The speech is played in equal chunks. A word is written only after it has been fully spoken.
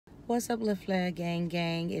What's up, LeFleur Gang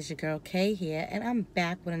Gang? It's your girl Kaye here, and I'm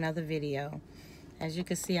back with another video. As you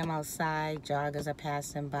can see, I'm outside. Joggers are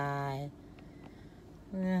passing by.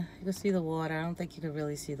 You can see the water. I don't think you can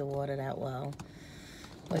really see the water that well,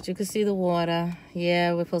 but you can see the water.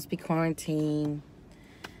 Yeah, we're supposed to be quarantined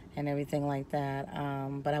and everything like that.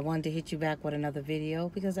 But I wanted to hit you back with another video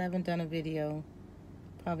because I haven't done a video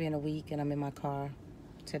probably in a week, and I'm in my car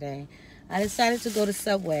today. I decided to go to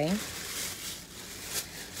Subway.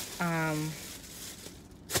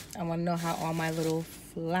 I want to know how all my little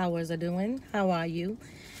flowers are doing. How are you?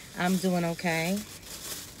 I'm doing okay.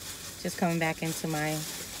 Just coming back into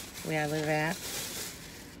where I live at.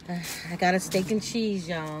 I got a steak and cheese,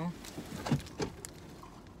 y'all.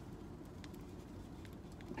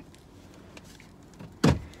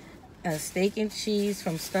 A steak and cheese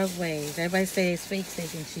from Subway. Everybody say it's fake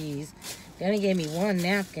steak and cheese. They only gave me one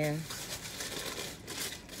napkin.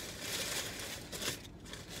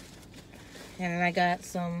 And then I got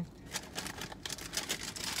some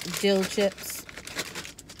dill chips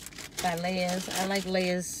by Lay's. I like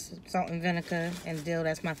Lay's salt and vinegar and dill.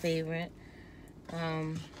 That's my favorite.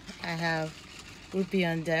 I have root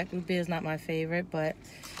beer on deck. Root beer is not my favorite, but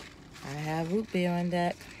I have root beer on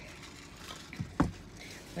deck.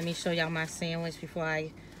 Let me show y'all my sandwich before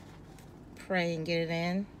I pray and get it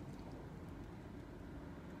in.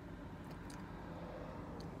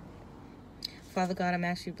 Father God, I'm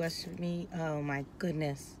actually blessed with me. Oh my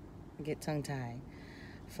goodness. I get tongue-tied.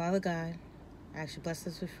 Father God, I actually bless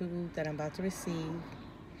us with food that I'm about to receive.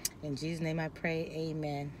 In Jesus' name I pray,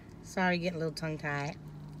 amen. Sorry, getting a little tongue-tied.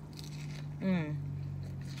 I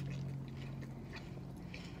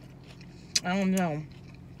don't know.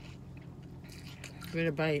 Get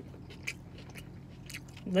a bite.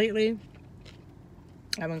 Lately,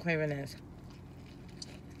 I've been craving this.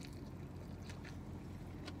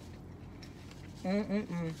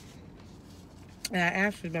 And I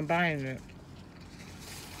actually been buying it.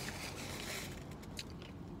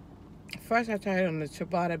 First I tried it on the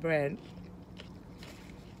ciabatta bread.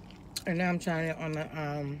 And now I'm trying it on the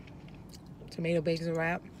tomato bacon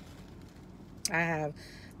wrap. I have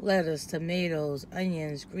lettuce, tomatoes,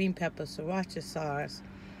 onions, green pepper, sriracha sauce,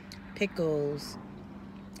 pickles,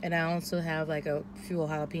 and I also have like a few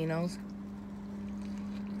jalapenos.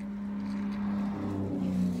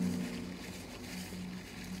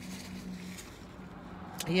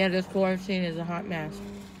 Yeah, this quarantine is a hot mess.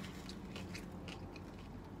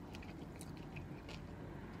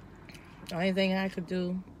 The only thing I could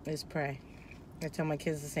do is pray. I tell my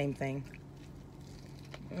kids the same thing.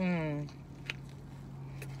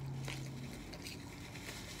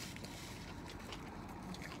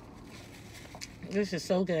 This is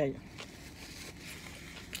so good.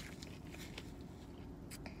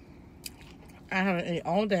 I haven't eaten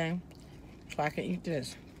all day, so I can eat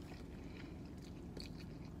this.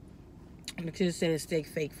 And the kids said it's steak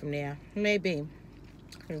fake from there. Maybe.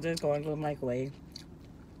 Because they're going to the microwave.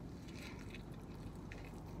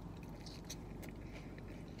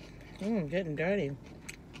 Getting dirty.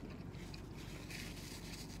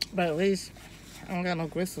 But at least I don't got no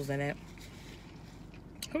gristles in it.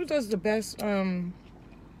 Who does the best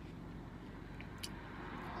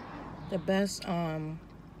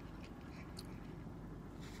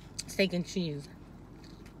steak and cheese?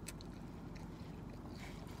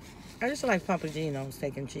 I just like Papagino's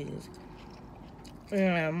steak and cheese.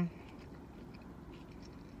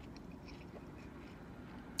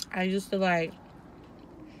 I used to like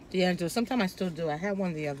D'Angelo. Sometimes I still do. I had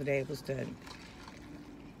one the other day. It was good.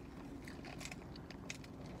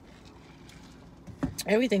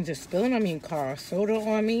 Everything just spilling on me in car. Soda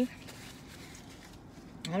on me.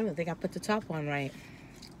 I don't even think I put the top on right.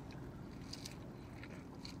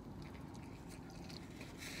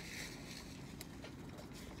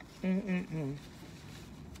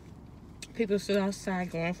 People sit outside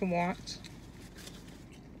going for walks.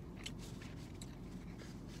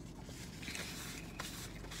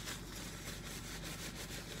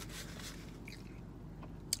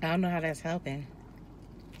 I don't know how that's helping.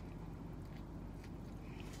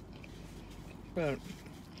 But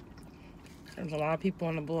there's a lot of people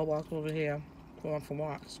on the boardwalk over here going for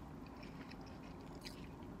walks.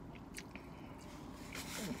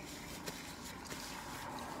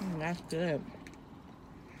 That's good.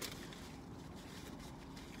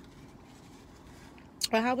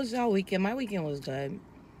 Well, how was y'all weekend? My weekend was good.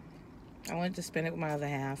 I wanted to spend it with my other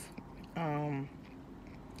half.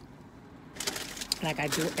 Like I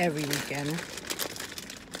do every weekend.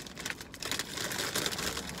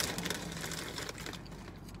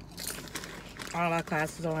 All our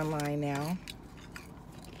classes are online now.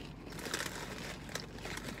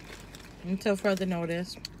 Until further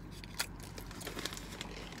notice.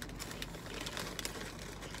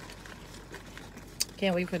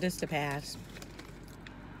 Can't wait for this to pass.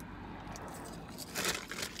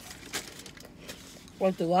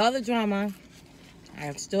 Went through all the drama.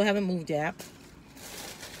 I still haven't moved yet.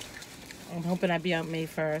 I'm hoping I'll be out May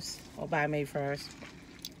 1st or by May 1st.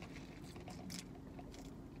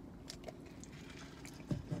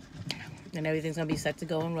 And everything's going to be set to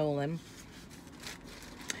go and rolling.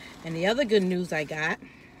 And the other good news I got,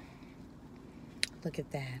 look at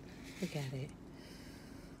that. Look at it.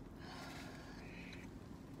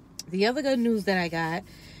 The other good news that I got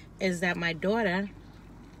is that my daughter,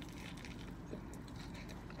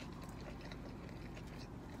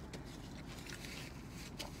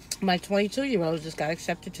 my 22-year-old, just got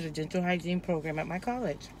accepted to the dental hygiene program at my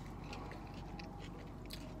college.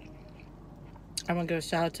 I want to give a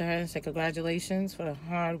shout out to her and say congratulations for the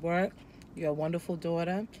hard work. You're a wonderful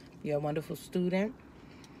daughter. You're a wonderful student.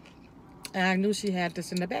 And I knew she had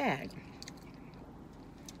this in the bag.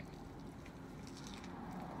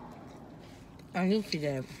 I knew she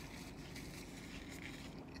did.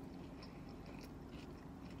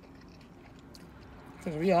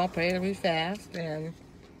 Because we all prayed really fast. And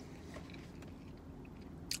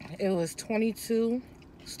it was 22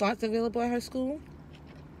 slots available at her school.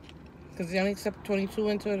 Because they only accept 22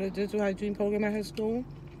 into the dental hygiene program at her school.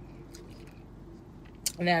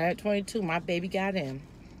 And now at 22, my baby got in.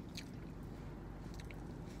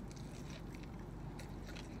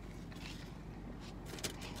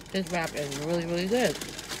 This wrap is really, really good.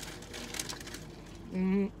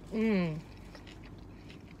 I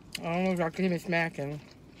don't know if y'all can hear me smacking.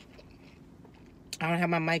 I don't have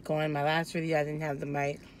my mic on. My last video, I didn't have the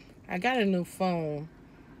mic. I got a new phone.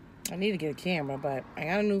 I need to get a camera, but I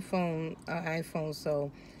got a new phone, iPhone,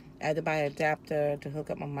 so I had to buy an adapter to hook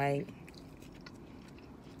up my mic.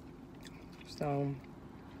 So,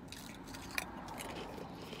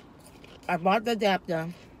 I bought the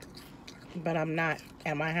adapter, but I'm not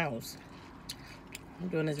at my house. I'm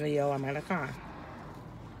doing this video, I'm in a car.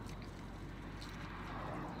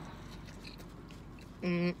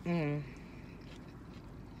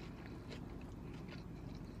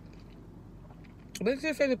 What's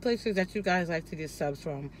your favorite places that you guys like to get subs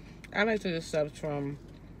from? I like to get subs from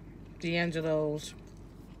D'Angelo's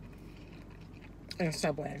and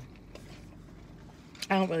Subway.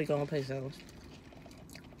 I don't really go and place those.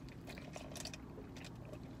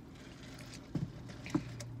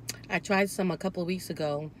 I tried some a couple of weeks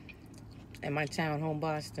ago in my town, home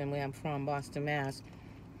Boston, where I'm from, Boston, Mass.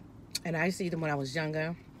 And I used to eat them when I was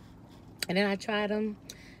younger. And then I tried them,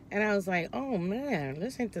 and I was like, oh man,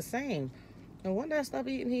 this ain't the same. No wonder I stopped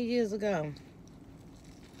eating here years ago.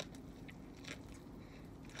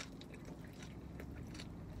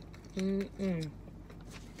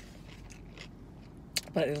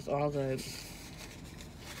 But it's all good.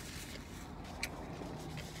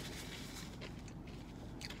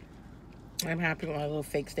 I'm happy with my little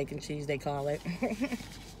fake steak and cheese, they call it.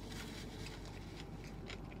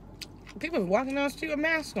 People walking down the street with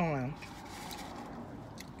masks on.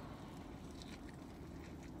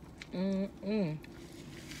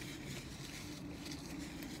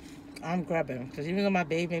 I'm grabbing, because even though my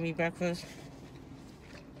baby made me breakfast,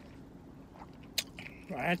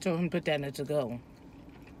 I told him to put that in the to-go.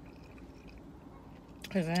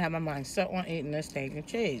 Because I have my mind set on eating this steak and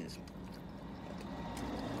cheese.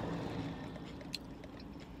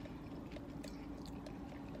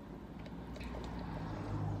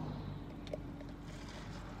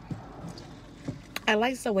 I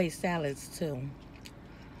like Subway salads too.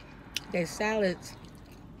 Their salads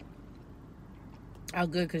are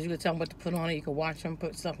good because you can tell them what to put on it. You can watch them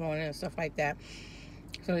put stuff on it and stuff like that.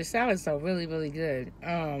 So the salads are really, really good.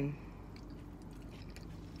 I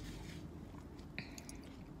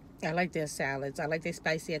like their salads. I like their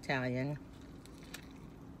spicy Italian.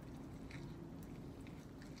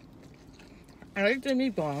 I like their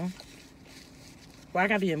meatball. Well, I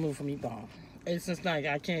gotta be in the mood for meatball. It's just like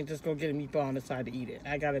I can't just go get a meatball and decide to eat it.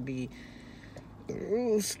 I gotta be,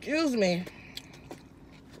 ooh, excuse me.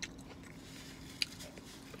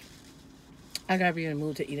 I gotta be in the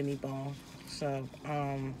mood to eat a meatball. So,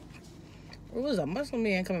 it was a Muslim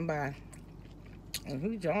man coming by. And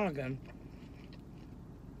he jogging.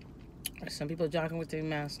 Some people jogging with their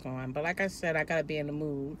mask on. But like I said, I gotta be in the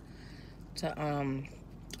mood to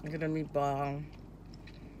get a meatball.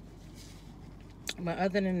 But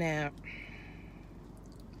other than that,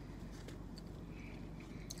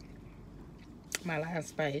 my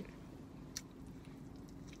last bite.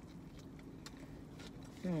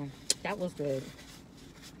 That was good.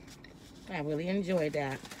 I really enjoyed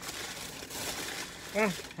that.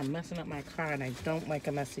 Oh, I'm messing up my car, and I don't like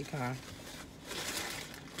a messy car.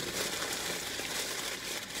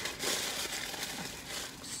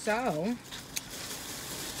 So,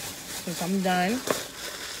 since I'm done,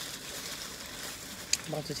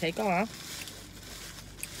 I'm about to take off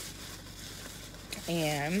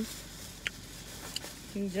and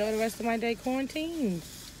enjoy the rest of my day quarantined.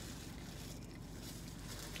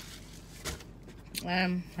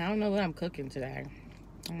 I don't know what I'm cooking today.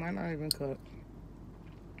 I might not even cook.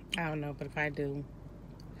 I don't know, but if I do,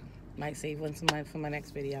 might save one for my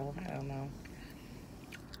next video. I don't know.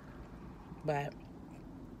 But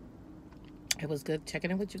it was good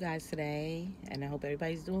checking in with you guys today, and I hope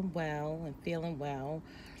everybody's doing well and feeling well.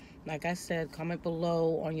 Like I said, comment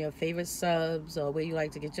below on your favorite subs or where you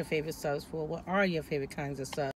like to get your favorite subs for. What are your favorite kinds of subs?